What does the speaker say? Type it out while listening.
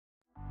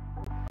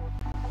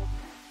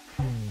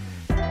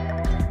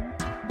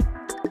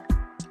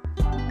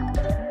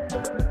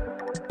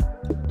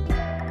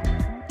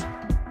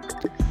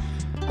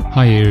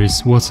Hi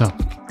Aries, what's up?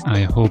 I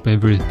hope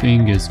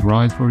everything is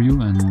right for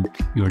you and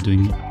you're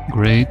doing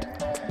great.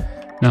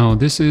 Now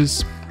this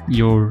is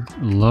your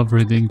love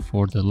reading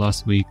for the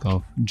last week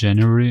of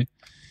January,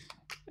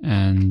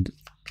 and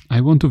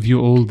I want to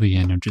view all the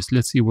energies.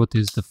 Let's see what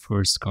is the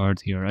first card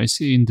here. I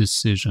see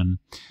indecision.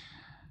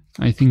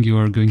 I think you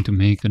are going to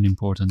make an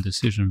important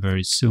decision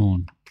very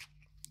soon.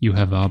 You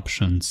have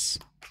options,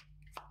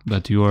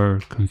 but you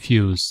are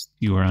confused,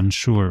 you are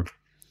unsure.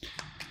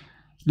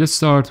 Let's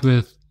start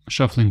with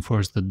shuffling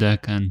first the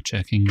deck and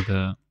checking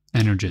the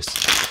energies.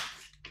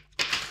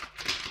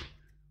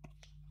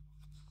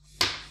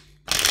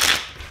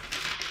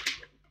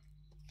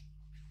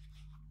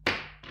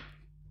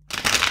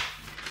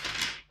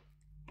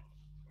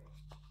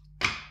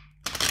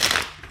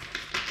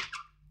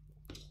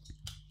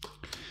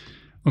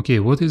 Okay,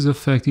 what is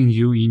affecting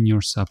you in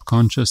your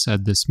subconscious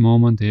at this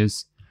moment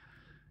is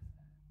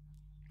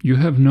you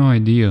have no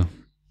idea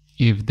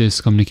if this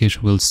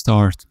communication will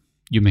start.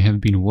 You may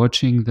have been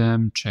watching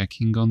them,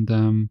 checking on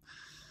them,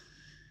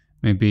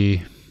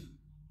 maybe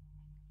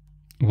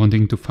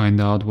wanting to find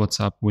out what's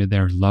up with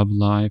their love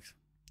life,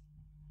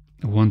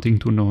 wanting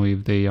to know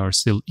if they are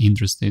still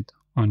interested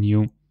on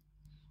you.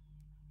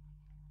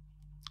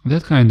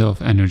 That kind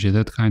of energy,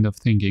 that kind of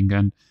thinking,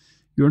 and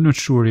you're not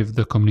sure if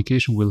the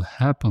communication will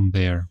happen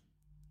there.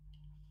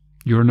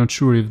 You're not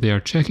sure if they are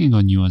checking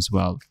on you as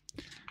well.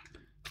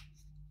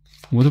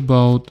 What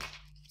about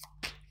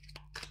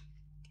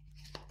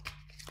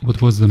what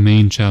was the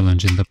main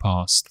challenge in the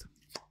past?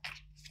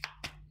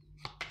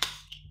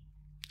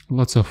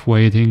 Lots of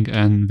waiting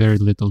and very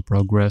little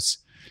progress.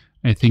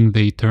 I think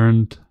they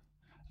turned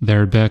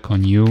their back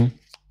on you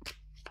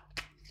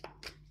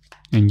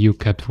and you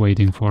kept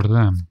waiting for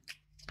them.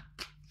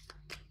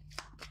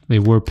 They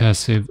were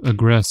passive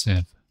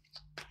aggressive.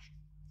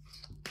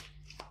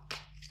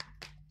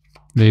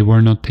 They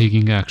were not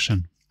taking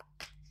action.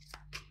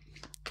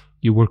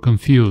 You were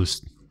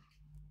confused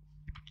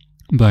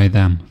by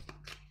them.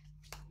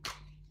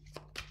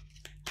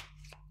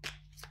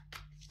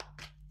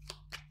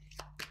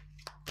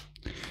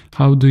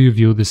 How do you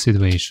view the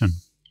situation?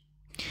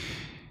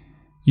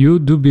 You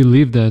do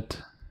believe that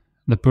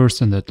the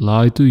person that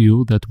lied to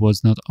you, that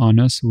was not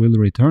honest, will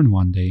return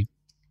one day.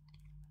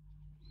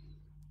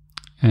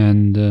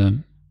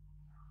 And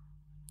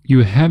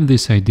you have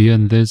this idea,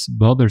 and this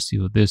bothers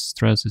you, this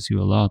stresses you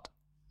a lot.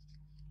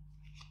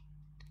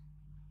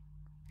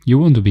 You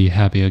want to be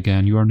happy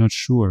again, you are not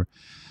sure.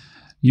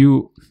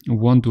 You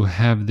want to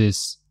have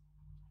this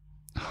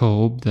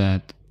hope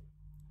that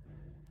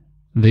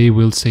they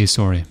will say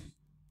sorry,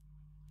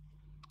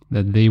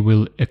 that they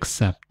will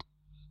accept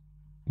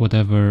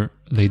whatever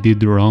they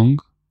did wrong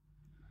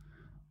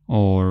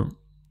or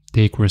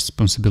take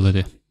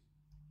responsibility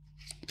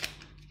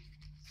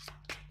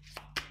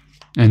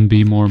and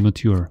be more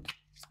mature.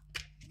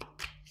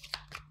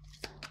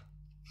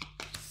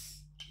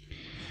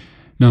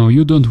 Now,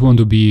 you don't want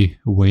to be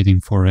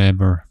waiting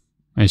forever.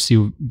 I see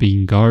you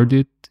being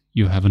guarded,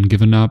 you haven't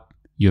given up,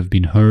 you have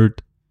been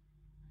hurt,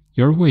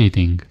 you're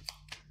waiting.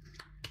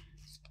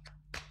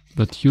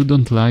 But you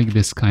don't like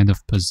this kind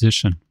of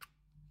position.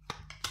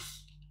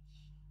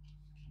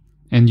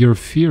 And your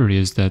fear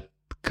is that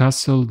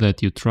castle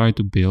that you try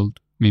to build,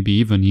 maybe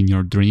even in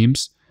your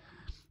dreams,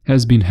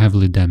 has been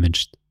heavily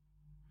damaged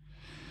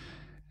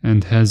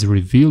and has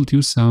revealed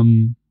you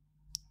some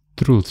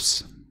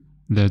truths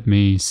that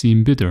may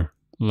seem bitter,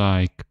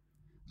 like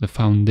the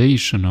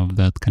foundation of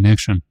that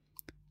connection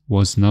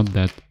was not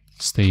that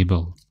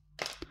stable,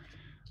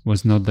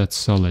 was not that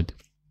solid.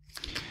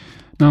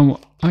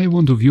 Now, I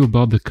want to view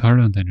about the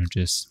current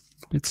energies.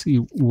 Let's see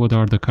what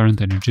are the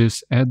current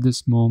energies at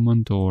this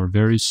moment or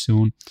very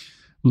soon.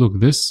 Look,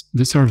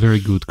 these are very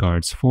good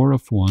cards. 4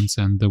 of Wands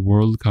and the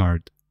World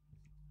card.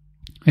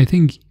 I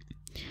think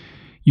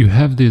you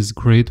have this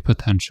great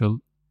potential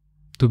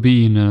to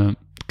be in a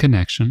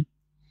connection.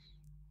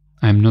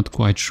 I'm not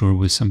quite sure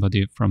with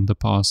somebody from the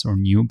past or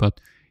new,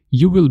 but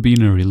you will be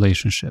in a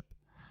relationship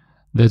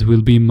that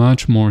will be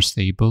much more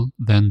stable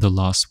than the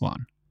last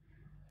one.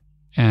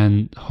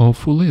 And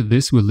hopefully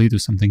this will lead to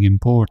something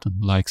important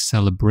like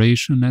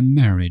celebration and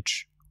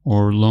marriage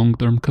or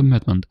long-term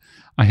commitment.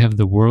 I have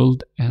the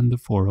World and the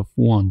 4 of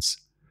Wands.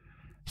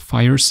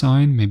 Fire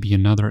sign, maybe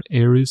another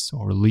Aries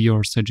or Leo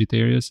or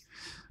Sagittarius,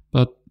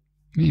 but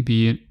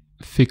maybe a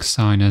fixed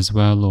sign as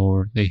well,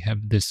 or they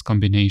have this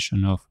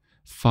combination of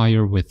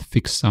fire with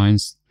fixed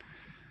signs.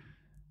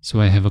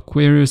 So I have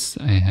Aquarius,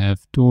 I have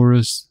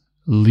Taurus,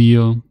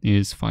 Leo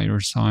is fire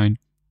sign,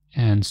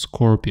 and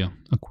Scorpio.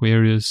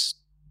 Aquarius,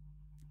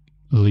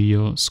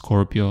 Leo,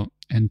 Scorpio,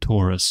 and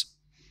Taurus.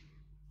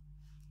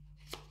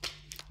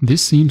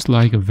 This seems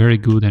like a very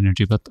good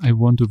energy, but I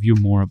want to view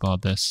more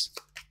about this.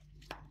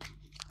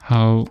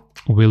 How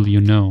will you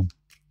know?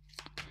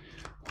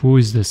 Who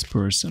is this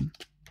person?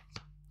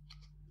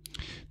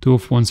 2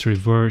 of Wands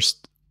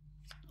reversed.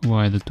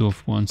 Why the 2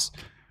 of Wands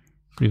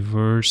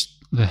reversed?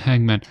 The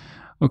Hangman.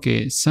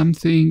 Okay,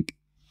 something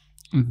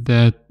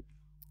that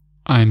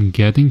I'm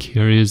getting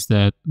here is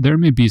that there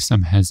may be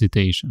some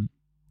hesitation.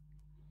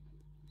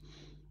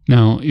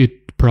 Now,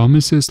 it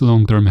promises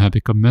long-term happy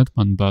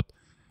commitment, but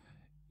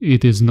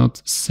it is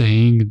not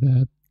saying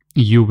that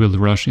you will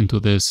rush into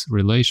this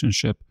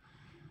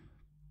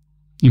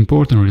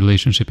important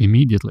relationship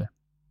immediately.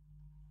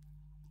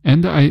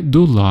 And I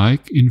do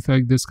like, in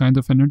fact, this kind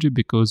of energy,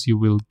 because you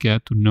will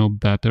get to know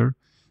better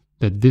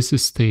that this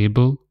is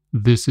stable,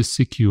 this is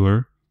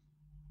secure,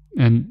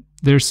 and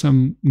there's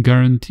some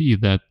guarantee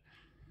that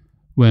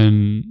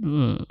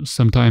when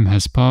some time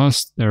has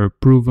passed, there are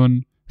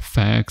proven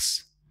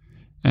facts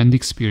and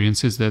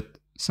experiences that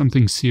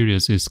something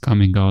serious is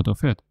coming out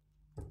of it.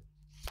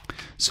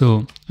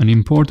 So, an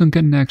important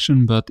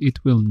connection, but it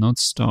will not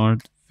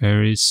start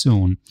very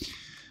soon,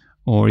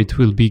 or it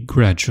will be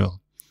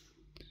gradual.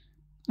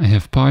 I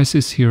have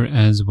Pisces here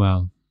as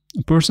well.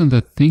 A person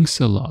that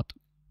thinks a lot.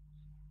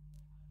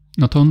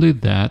 Not only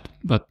that,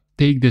 but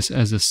take this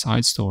as a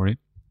side story.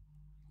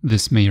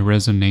 This may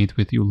resonate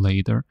with you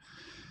later.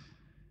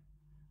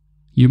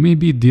 You may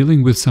be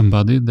dealing with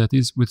somebody that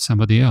is with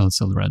somebody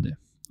else already,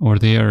 or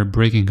they are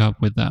breaking up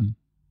with them.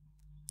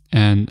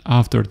 And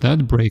after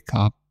that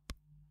breakup,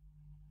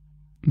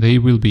 they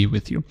will be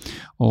with you.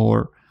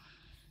 Or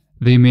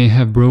they may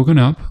have broken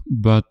up,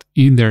 but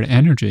in their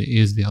energy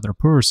is the other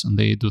person.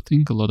 They do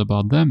think a lot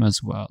about them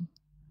as well.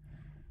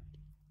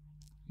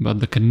 But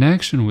the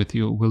connection with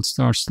you will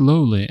start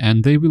slowly,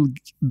 and they will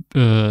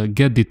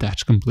get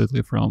detached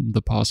completely from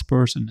the past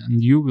person,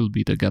 and you will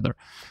be together.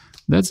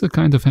 That's the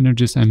kind of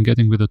energies I'm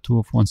getting with the Two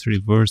of Wands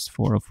reversed,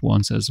 Four of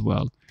Wands as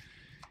well.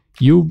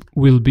 You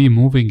will be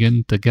moving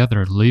in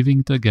together,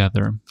 living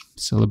together,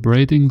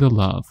 celebrating the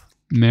love,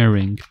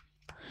 marrying.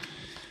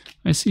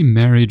 I see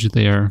marriage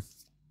there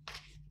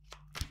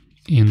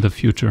in the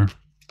future.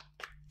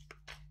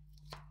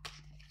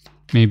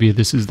 Maybe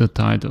this is the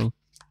title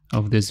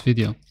of this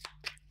video.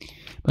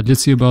 But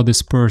let's see about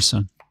this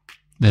person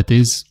that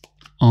is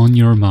on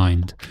your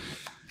mind.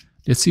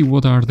 Let's see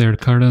what are their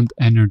current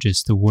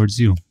energies towards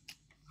you.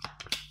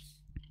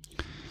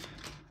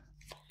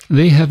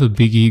 They have a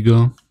big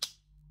ego.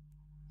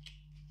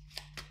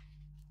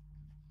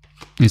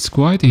 It's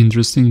quite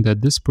interesting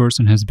that this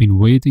person has been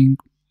waiting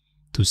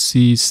to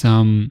see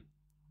some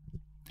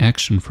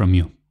action from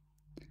you.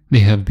 They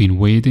have been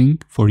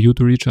waiting for you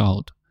to reach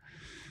out.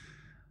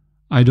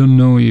 I don't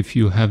know if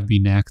you have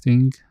been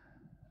acting,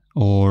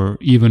 or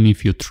even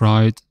if you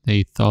tried,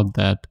 they thought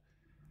that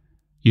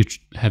you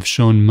have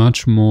shown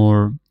much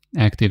more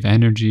active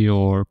energy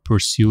or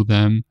pursue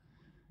them,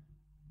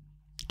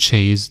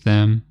 chase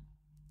them.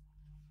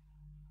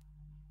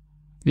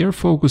 They are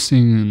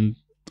focusing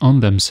on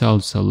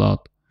themselves a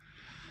lot.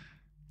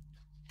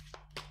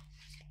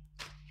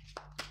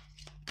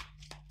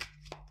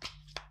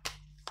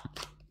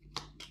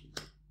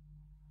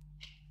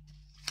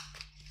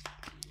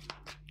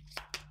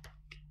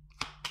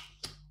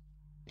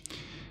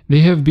 They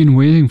have been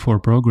waiting for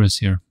progress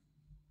here.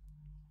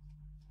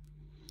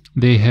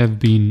 They have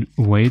been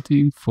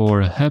waiting for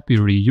a happy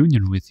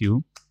reunion with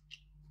you,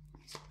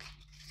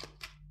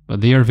 but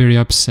they are very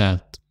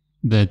upset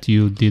that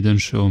you didn't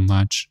show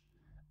much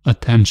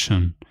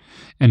attention.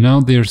 And now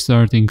they're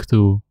starting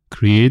to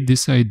create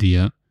this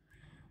idea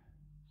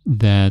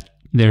that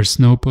there's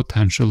no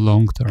potential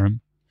long-term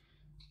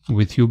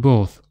with you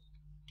both.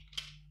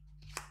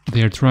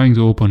 They're trying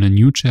to open a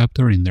new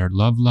chapter in their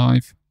love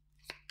life.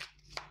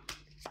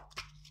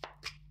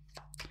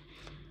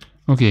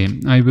 Okay,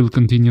 I will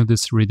continue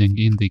this reading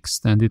in the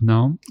extended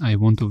now. I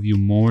want to view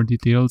more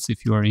details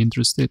if you are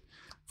interested.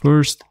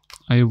 First,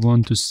 I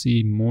want to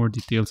see more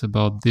details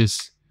about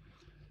this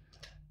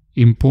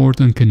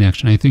important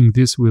connection. I think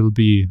this will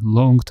be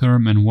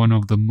long-term and one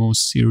of the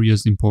most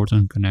serious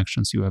important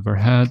connections you ever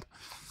had.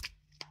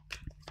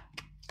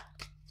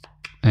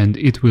 And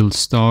it will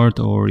start,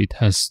 or it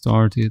has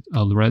started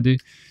already.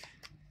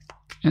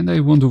 And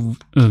I want to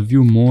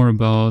view more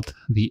about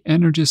the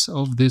energies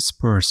of this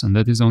person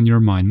that is on your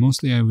mind.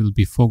 Mostly I will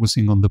be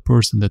focusing on the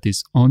person that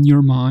is on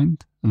your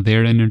mind,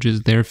 their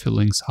energies, their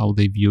feelings, how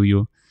they view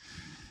you,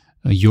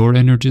 your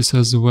energies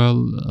as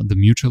well, the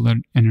mutual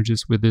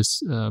energies with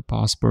this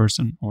past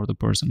person or the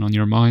person on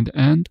your mind.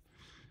 And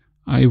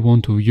I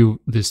want to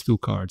view these two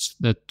cards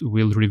that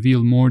will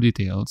reveal more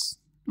details.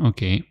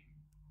 Okay.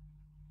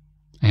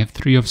 I have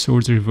Three of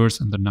Swords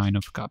reversed and the Nine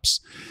of Cups.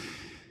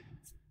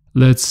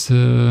 Let's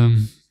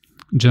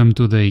jump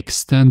to the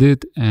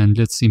extended and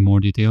let's see more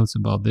details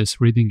about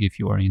this reading if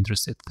you are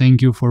interested.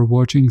 Thank you for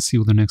watching. See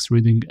you in the next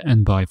reading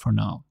and bye for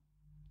now.